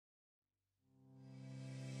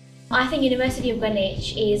I think University of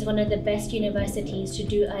Greenwich is one of the best universities to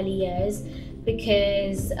do early years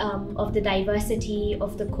because of the diversity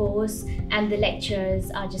of the course, and the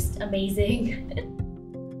lectures are just amazing.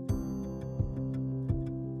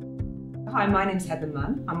 Hi, my name's Heather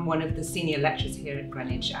Munn. I'm one of the senior lecturers here at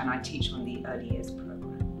Greenwich and I teach on the early years programme.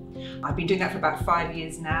 I've been doing that for about 5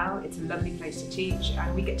 years now. It's a lovely place to teach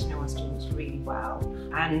and we get to know our students really well.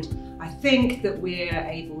 And I think that we're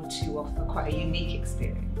able to offer quite a unique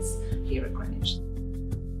experience here at Greenwich.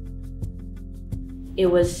 It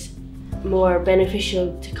was more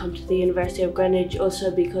beneficial to come to the University of Greenwich also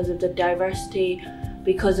because of the diversity,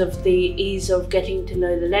 because of the ease of getting to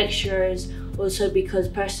know the lecturers, also because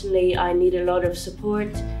personally I need a lot of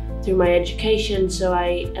support through my education, so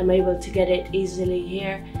I am able to get it easily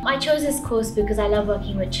here. I chose this course because I love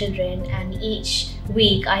working with children, and each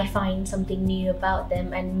week I find something new about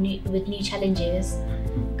them, and with new challenges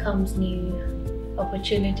comes new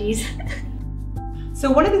opportunities.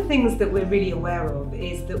 So one of the things that we're really aware of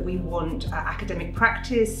is that we want academic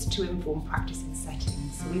practice to inform practice in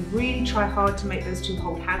settings. So we really try hard to make those two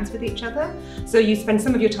hold hands with each other. So you spend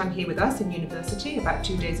some of your time here with us in university, about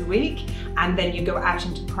 2 days a week, and then you go out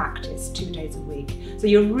into practice 2 days a week. So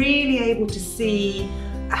you're really able to see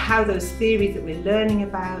how those theories that we're learning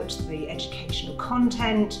about, the educational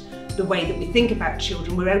content, the way that we think about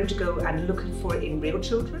children, we're able to go and look for it in real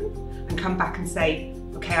children and come back and say,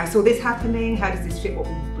 okay, I saw this happening, how does this fit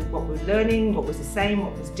with what we're learning, what was the same,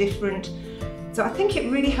 what was different? So I think it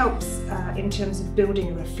really helps in terms of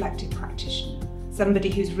building a reflective practitioner, somebody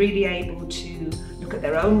who's really able to look at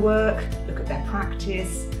their own work, look at their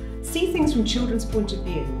practice, see things from children's point of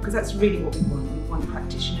view, because that's really what we want. We want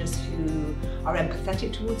practitioners who are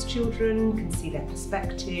empathetic towards children, can see their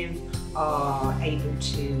perspective, are able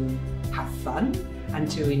to have fun and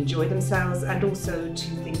to enjoy themselves, and also to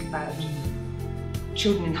think about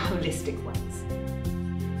children in holistic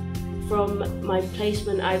ways. From my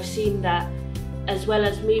placement, I've seen that as well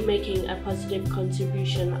as me making a positive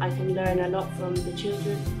contribution, I can learn a lot from the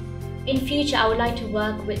children. In future, I would like to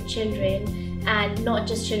work with children, and not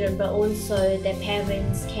just children, but also their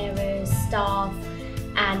parents, carers, staff,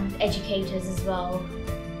 and educators as well.